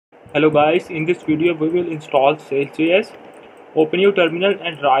Hello guys, in this video we will install Sails.js. Open your terminal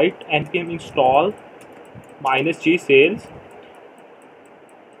and write npm install -g Sails.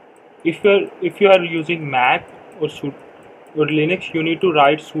 If you are using Mac or Linux, you need to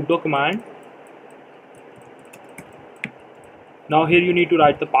write sudo command. Now here you need to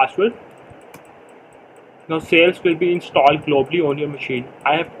write the password. Now Sails will be installed globally on your machine.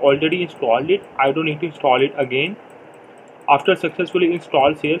 I have already installed it. I don't need to install it again. After successfully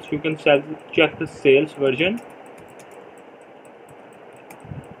install Sails, you can check the Sails version.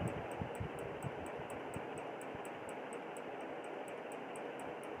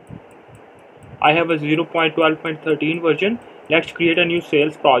 I have a 0.12.13 version. Let's create a new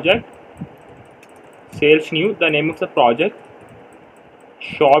Sails project. Sails new, the name of the project,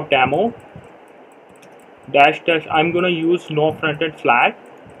 shop demo, -- I'm gonna use no front-end flag.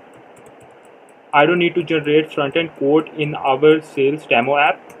 I don't need to generate front-end code in our Sails demo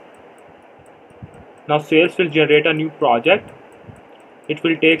app. Now Sails will generate a new project. It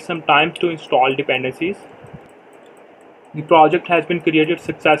will take some time to install dependencies. The project has been created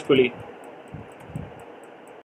successfully.